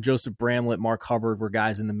Shelton, Joseph Bramlett, Mark Hubbard were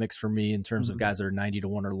guys in the mix for me in terms of guys that are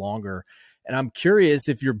 90-1 or longer. And I'm curious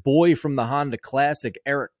if your boy from the Honda Classic,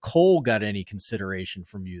 Eric Cole, got any consideration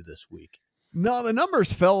from you this week. No, the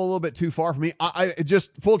numbers fell a little bit too far for me. I just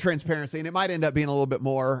full transparency, and it might end up being a little bit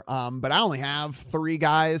more. But I only have 3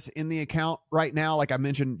 guys in the account right now. Like I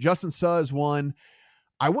mentioned, Justin Suh is one.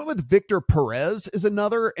 I went with Victor Perez is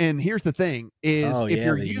another. And here's the thing is if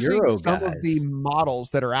you're using Euro some guys. of the models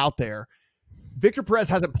that are out there, Victor Perez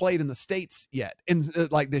hasn't played in the States yet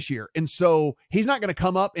like this year. And so he's not going to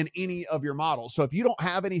come up in any of your models. So if you don't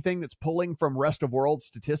have anything that's pulling from rest of world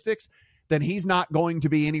statistics, then he's not going to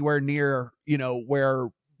be anywhere near, where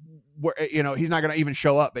he's not going to even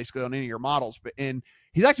show up basically on any of your models. And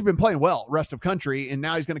he's actually been playing well rest of country. And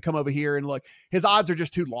now he's going to come over here and look, his odds are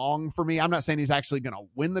just too long for me. I'm not saying he's actually going to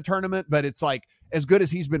win the tournament, but it's like as good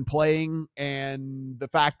as he's been playing. And the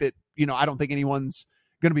fact that, I don't think anyone's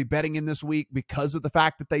going to be betting in this week because of the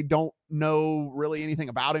fact that they don't know really anything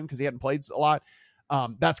about him because he hadn't played a lot.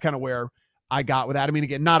 That's kind of where I got with that. I mean,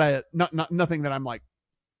 again, nothing that I'm like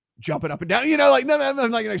jumping up and down,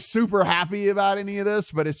 I'm like super happy about any of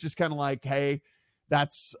this, but it's just kind of like, hey,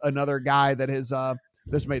 that's another guy that has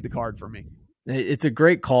this made the card for me. It's a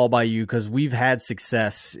great call by you because we've had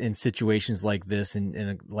success in situations like this in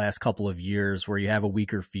the last couple of years where you have a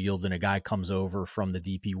weaker field and a guy comes over from the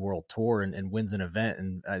DP World Tour and wins an event.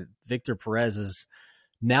 And Victor Perez is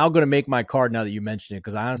now going to make my card now that you mentioned it,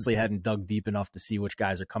 because I honestly hadn't dug deep enough to see which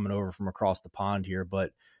guys are coming over from across the pond here.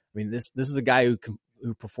 But I mean, this is a guy who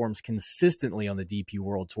performs consistently on the DP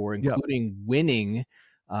World Tour, including winning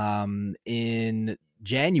in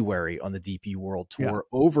January on the DP World Tour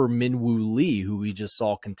over Minwoo Lee, who we just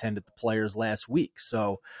saw contend at the Players last week.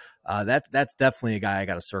 So that's definitely a guy I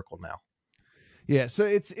got to circle now. Yeah. So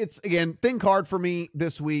it's again, thin card for me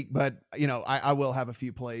this week, but I will have a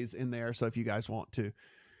few plays in there. So if you guys want to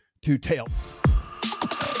tail.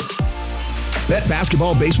 Bet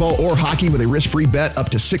basketball, baseball, or hockey with a risk-free bet up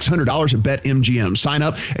to $600 at BetMGM. Sign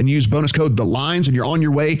up and use bonus code THELINES, and you're on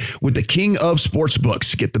your way with the king of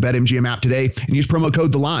sportsbooks. Get the BetMGM app today and use promo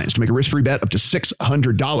code THELINES to make a risk-free bet up to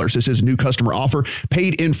 $600. This is a new customer offer.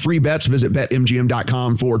 Paid in free bets. Visit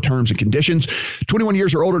BetMGM.com for terms and conditions. 21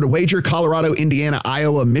 years or older to wager. Colorado, Indiana,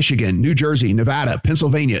 Iowa, Michigan, New Jersey, Nevada,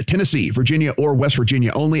 Pennsylvania, Tennessee, Virginia, or West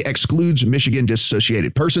Virginia only. Excludes Michigan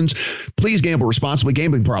disassociated persons. Please gamble responsibly.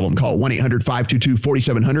 Gambling problem? Call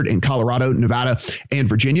 1-800-522-4700 in Colorado, Nevada, and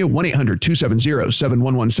Virginia.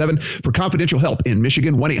 1-800-270-7117 for confidential help in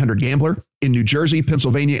Michigan. 1-800-GAMBLER in New Jersey,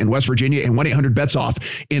 Pennsylvania, and West Virginia, and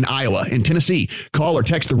 1-800-BETS-OFF in Iowa. In Tennessee, call or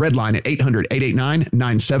text the red line at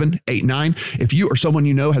 800-889-9789. If you or someone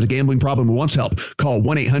you know has a gambling problem and wants help, call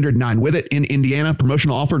 1-800-9-WITH-IT in Indiana.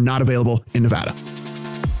 Promotional offer not available in Nevada.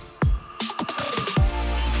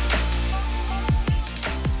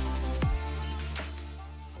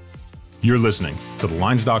 You're listening to the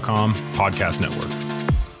Lines.com podcast network.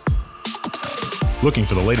 Looking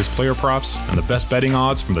for the latest player props and the best betting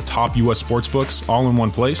odds from the top U.S. sportsbooks all in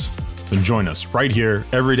one place? Then join us right here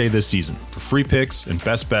every day this season for free picks and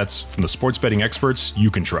best bets from the sports betting experts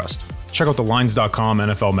you can trust. Check out the Lines.com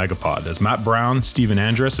NFL Megapod as Matt Brown, Steven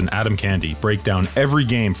Andrus, and Adam Candy break down every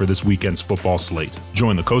game for this weekend's football slate.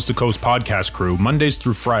 Join the Coast to Coast podcast crew Mondays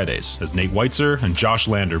through Fridays as Nate Weitzer and Josh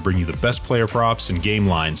Lander bring you the best player props and game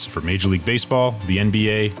lines for Major League Baseball, the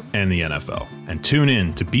NBA, and the NFL. And tune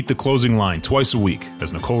in to Beat the Closing Line twice a week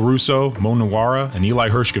as Nicole Russo, Mo Nawara, and Eli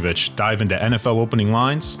Hershkovich dive into NFL opening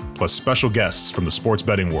lines, plus special guests from the sports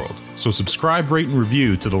betting world. So subscribe, rate, and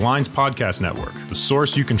review to the Lines Podcast Network, the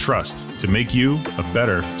source you can trust to make you a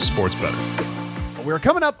better sports bettor. We're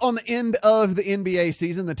coming up on the end of the NBA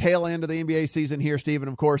season, the tail end of the NBA season here, Steven.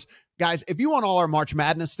 Of course, guys, if you want all our March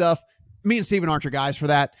Madness stuff, me and Steven aren't your guys for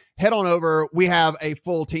that. Head on over. We have a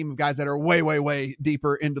full team of guys that are way, way, way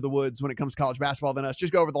deeper into the woods when it comes to college basketball than us.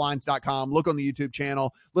 Just go over to thelines.com, look on the YouTube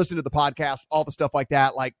channel, listen to the podcast, all the stuff like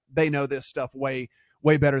that. Like, they know this stuff way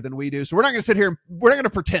better than we do. So we're not going to sit here. We're not going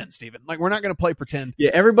to pretend, Steven. Like, we're not going to play pretend.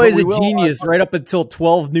 Yeah, everybody's a genius right up until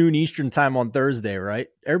 12 noon Eastern time on Thursday, right?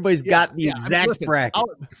 Everybody's got the exact bracket.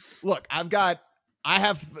 Look, I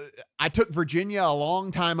took Virginia a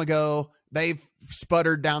long time ago. They've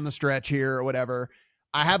sputtered down the stretch here or whatever.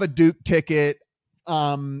 I have a Duke ticket.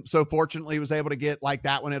 So fortunately was able to get like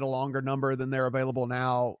that one at a longer number than they're available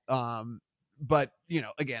now. But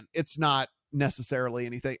again, it's not necessarily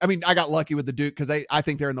anything. I mean, I got lucky with the Duke because I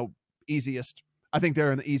think they're in the easiest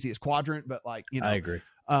quadrant, but I agree.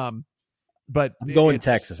 But I'm going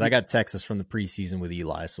Texas. I got Texas from the preseason with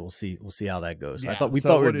Eli, so we'll see how that goes. Yeah, we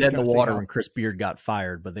thought we were dead in the water when Chris Beard got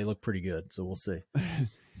fired, but they look pretty good, so we'll see.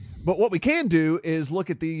 But what we can do is look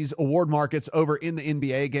at these award markets over in the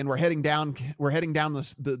NBA. Again, we're heading down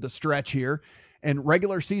the stretch here, and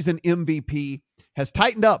regular season MVP has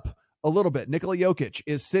tightened up a little bit. Nikola Jokic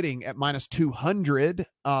is sitting at minus 200.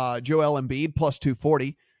 Joel Embiid plus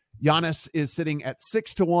 240. Giannis is sitting at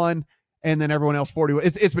 6-1, and then everyone else 40.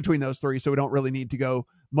 It's between those three, so we don't really need to go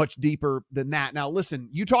much deeper than that. Now, listen,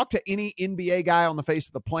 you talk to any NBA guy on the face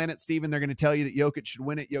of the planet, Steven, they're going to tell you that Jokic should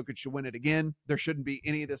win it. Jokic should win it again. There shouldn't be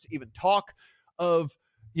any of this even talk of,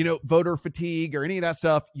 voter fatigue or any of that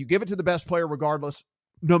stuff. You give it to the best player regardless,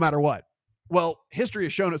 no matter what. Well, history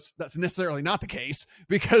has shown us that's necessarily not the case,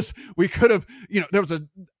 because we could have, there was a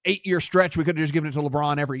 8-year stretch. We could have just given it to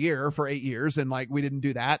LeBron every year for 8 years. And we didn't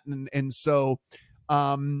do that. And so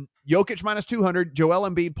Jokic minus 200, Joel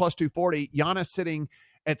Embiid plus 240, Giannis sitting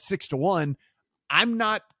at 6-1. I'm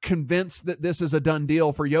not convinced that this is a done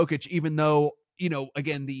deal for Jokic, even though,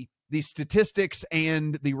 again, the statistics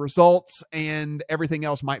and the results and everything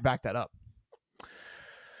else might back that up.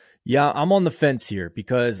 Yeah, I'm on the fence here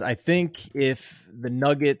because I think if the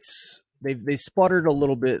Nuggets, they sputtered a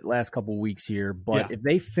little bit last couple of weeks here, but if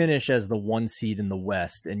they finish as the 1 seed in the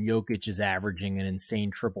West and Jokic is averaging an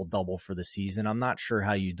insane triple-double for the season, I'm not sure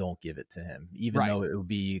how you don't give it to him, even though it would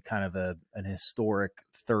be kind of an historic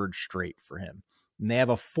third straight for him. And they have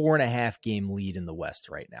a 4.5 game lead in the West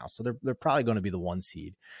right now, so they're probably going to be the 1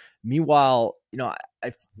 seed. Meanwhile,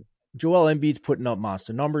 Joel Embiid's putting up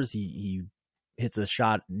monster numbers. He hits a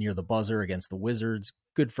shot near the buzzer against the Wizards.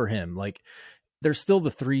 Good for him. They're still the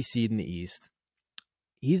 3 seed in the East.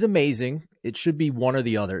 He's amazing. It should be one or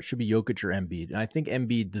the other. It should be Jokic or Embiid. And I think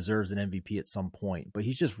Embiid deserves an MVP at some point, but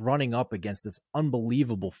he's just running up against this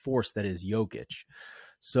unbelievable force that is Jokic.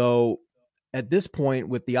 So at this point,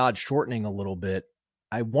 with the odds shortening a little bit,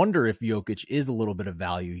 I wonder if Jokic is a little bit of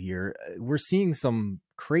value here. We're seeing some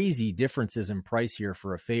crazy differences in price here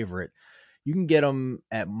for a favorite. you can get him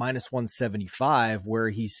at minus 175, where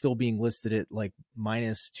he's still being listed at like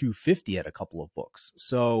minus 250 at a couple of books.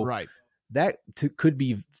 So right. that could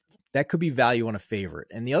be value on a favorite.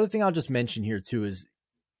 And the other thing I'll just mention here too is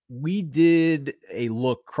we did a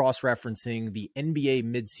look cross-referencing the NBA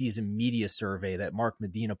midseason media survey that Mark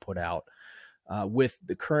Medina put out with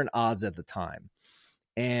the current odds at the time.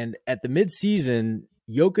 And at the midseason,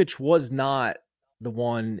 Jokic was not the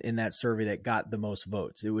one in that survey that got the most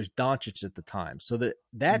votes. It was Doncic at the time. So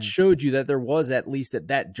that showed you that there was, at least at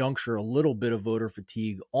that juncture, a little bit of voter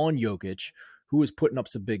fatigue on Jokic, who was putting up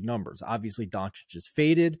some big numbers. Obviously, Doncic is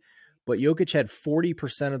faded, but Jokic had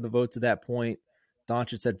 40% of the votes at that point.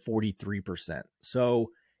 Doncic had 43%.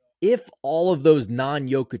 So if all of those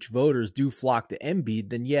non-Jokic voters do flock to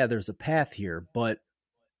Embiid, then yeah, there's a path here, but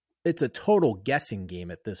it's a total guessing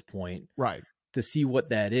game at this point. Right. To see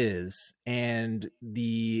what that is. And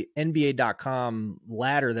the NBA.com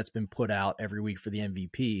ladder that's been put out every week for the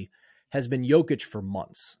MVP has been Jokic for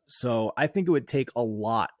months. So I think it would take a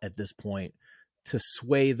lot at this point to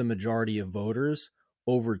sway the majority of voters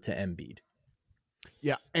over to Embiid.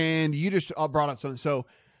 Yeah. And you just brought up something. So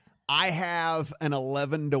I have an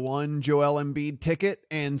 11-1 Joel Embiid ticket.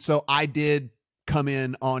 And so I did come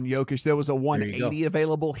in on Jokic. There was a 180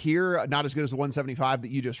 available here, not as good as the 175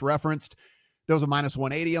 that you just referenced. There was a minus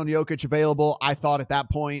 180 on Jokic available. I thought at that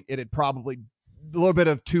point it had probably a little bit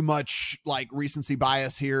of too much like recency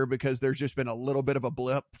bias here because there's just been a little bit of a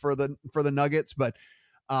blip for the Nuggets. But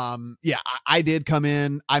yeah, I did come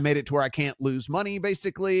in. I made it to where I can't lose money.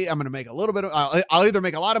 Basically, I'm going to make a little bit of, I'll either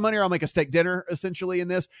make a lot of money or I'll make a steak dinner essentially in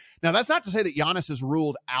this. Now that's not to say that Giannis is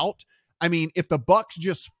ruled out. I mean, if the Bucks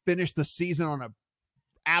just finish the season on a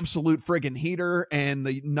absolute friggin' heater and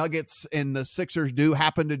the Nuggets and the Sixers do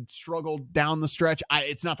happen to struggle down the stretch,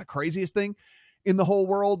 it's not the craziest thing in the whole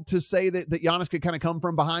world to say that Giannis could kind of come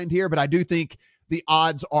from behind here, but I do think the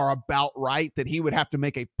odds are about right that he would have to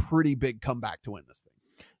make a pretty big comeback to win this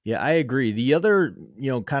thing. Yeah, I agree. The other,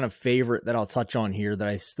 kind of favorite that I'll touch on here that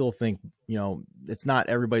I still think, it's not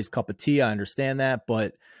everybody's cup of tea. I understand that,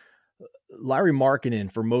 but Lauri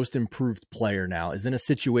Markkanen for most improved player now is in a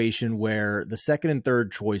situation where the second and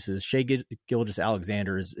third choices, Shai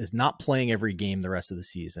Gilgeous-Alexander is not playing every game the rest of the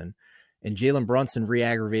season, and Jalen Brunson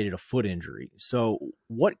re-aggravated a foot injury. So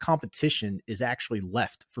what competition is actually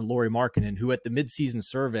left for Lauri Markkanen, who at the midseason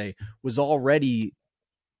survey was already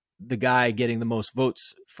the guy getting the most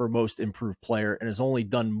votes for most improved player and has only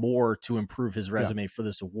done more to improve his resume for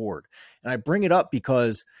this award? And I bring it up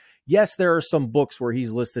because yes, there are some books where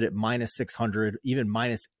he's listed at minus 600, even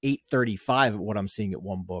minus 835 at what I'm seeing at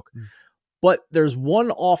one book. But there's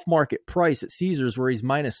one off-market price at Caesars where he's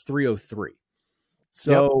minus 303.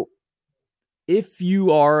 So if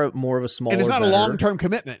you are more of a smaller, and it's not a long-term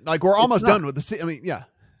commitment. Like we're almost done with the. I mean, yeah.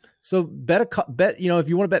 So bet. If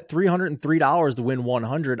you want to bet $303 to win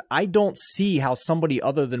 100, I don't see how somebody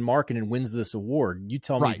other than Markkanen wins this award. You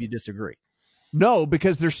tell me if you disagree. No,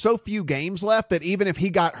 because there's so few games left that even if he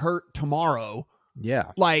got hurt tomorrow,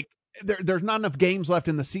 like there's not enough games left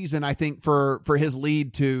in the season, I think, for his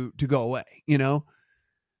lead to go away,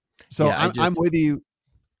 So I'm with you.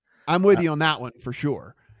 I'm with you on that one for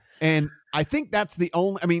sure. And I think that's the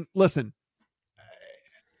only, I mean, listen,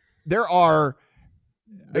 there's others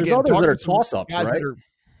that are toss-ups, right?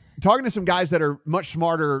 Talking to some guys that are much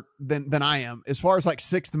smarter than I am, as far as like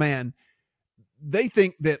sixth man, they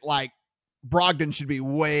think that like Brogdon should be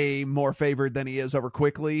way more favored than he is over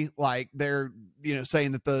Quickly. Like they're,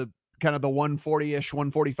 saying that the kind of the 140-ish,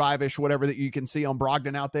 145-ish, whatever that you can see on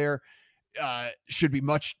Brogdon out there should be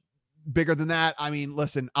much bigger than that. I mean,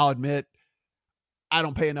 listen, I'll admit I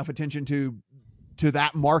don't pay enough attention to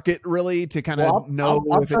that market really to kind of know.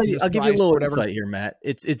 I'll give you a little insight here, Matt.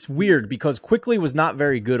 It's weird because Quickly was not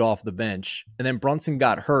very good off the bench, and then Brunson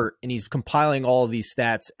got hurt, and he's compiling all of these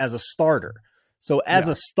stats as a starter. So as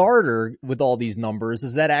a starter with all these numbers,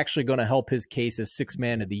 is that actually going to help his case as sixth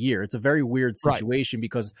man of the year? It's a very weird situation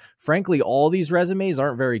because frankly, all these resumes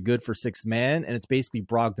aren't very good for sixth man, and it's basically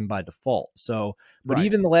Brogdon by default. So, but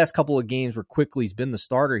even the last couple of games where Quickly's been the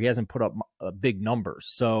starter, he hasn't put up big numbers.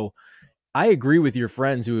 So I agree with your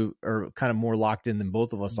friends who are kind of more locked in than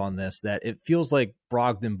both of us on this, that it feels like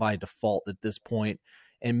Brogdon by default at this point,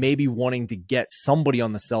 and maybe wanting to get somebody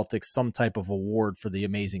on the Celtics some type of award for the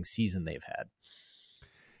amazing season they've had.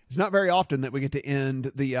 It's not very often that we get to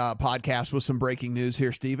end the podcast with some breaking news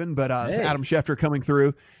here, Stephen, but Adam Schefter coming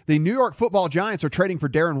through. The New York Football Giants are trading for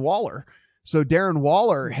Darren Waller. So Darren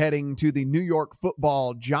Waller heading to the New York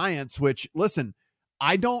Football Giants, which, listen,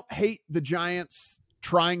 I don't hate the Giants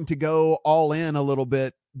trying to go all in a little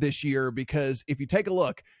bit this year, because if you take a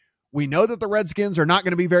look, We know that the Redskins are not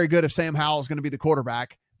going to be very good if Sam Howell is going to be the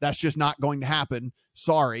quarterback. That's just not going to happen.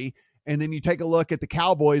 Sorry. And then you take a look at the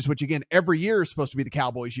Cowboys, which again, every year is supposed to be the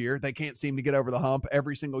Cowboys' year. They can't seem to get over the hump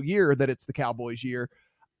every single year that it's the Cowboys' year.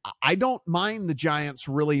 I don't mind the Giants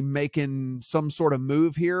really making some sort of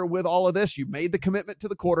move here with all of this. You made the commitment to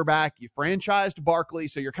the quarterback. You franchised Barkley.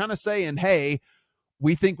 So you're kind of saying, hey,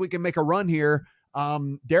 we think we can make a run here.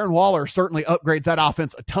 Darren Waller certainly upgrades that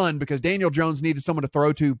offense a ton because Daniel Jones needed someone to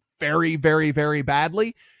throw to very, very, very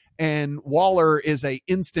badly. And Waller is a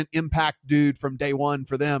instant impact dude from day one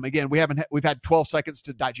for them. Again, we've had 12 seconds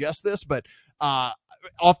to digest this, but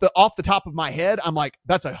off the top of my head, I'm like,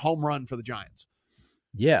 that's a home run for the Giants.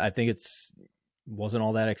 Yeah, I think wasn't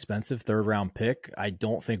all that expensive, 3rd round pick. I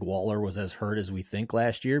don't think Waller was as hurt as we think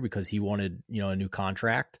last year because he wanted, a new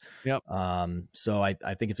contract. Yep. So I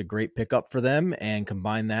think it's a great pickup for them, and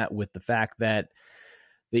combine that with the fact that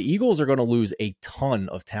the Eagles are going to lose a ton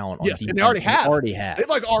of talent on defense. And they already have. They've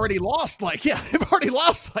already lost they've already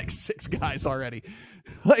lost 6 guys already.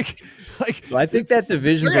 So I think that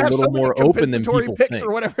division's a little more open than people think.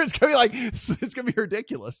 Or whatever. It's going to be it's going to be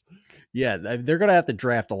ridiculous. Yeah, they're going to have to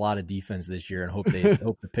draft a lot of defense this year and hope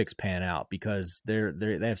the picks pan out because they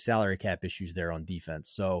have salary cap issues there on defense.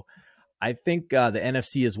 So I think the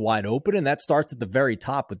NFC is wide open, and that starts at the very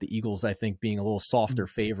top with the Eagles, I think, being a little softer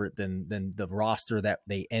favorite than the roster that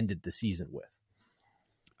they ended the season with.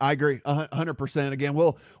 I agree 100%. Again,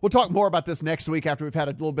 we'll talk more about this next week after we've had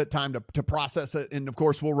a little bit of time to process it. And of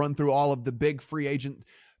course, we'll run through all of the big free agent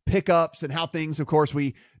pickups and how things, of course,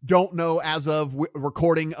 we don't know as of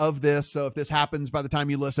recording of this. So if this happens by the time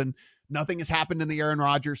you listen, nothing has happened in the Aaron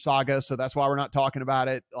Rodgers saga. So that's why we're not talking about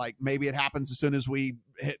it. Like maybe it happens as soon as we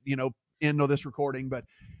hit, end of this recording, but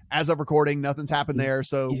as of recording, nothing's happened there.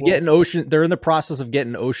 So he's getting they're in the process of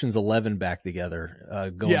getting Ocean's 11 back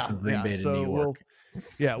together, going from Green Bay to New York.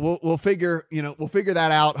 We'll figure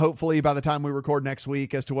that out hopefully by the time we record next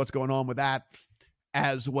week as to what's going on with that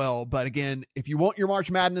as well. But again, if you want your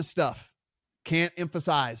March Madness stuff, can't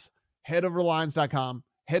emphasize, head over to lines.com,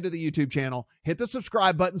 head to the YouTube channel, hit the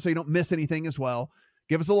subscribe button so you don't miss anything as well.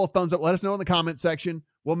 Give us a little thumbs up. Let us know in the comment section.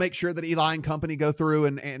 We'll make sure that Eli and company go through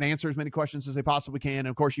and answer as many questions as they possibly can. And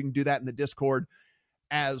of course, you can do that in the Discord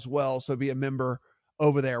as well. So be a member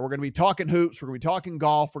over there. We're going to be talking hoops. We're going to be talking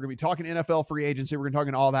golf. We're going to be talking NFL free agency. We're going to be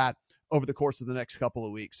talking all that over the course of the next couple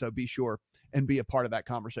of weeks. So be sure and be a part of that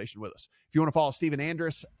conversation with us. If you want to follow Steven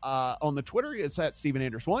Andrus on the Twitter, it's at Steven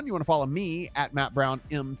Andrus1. You want to follow me at Matt Brown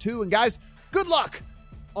M2. And guys, good luck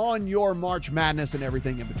on your March Madness and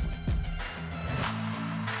everything in between.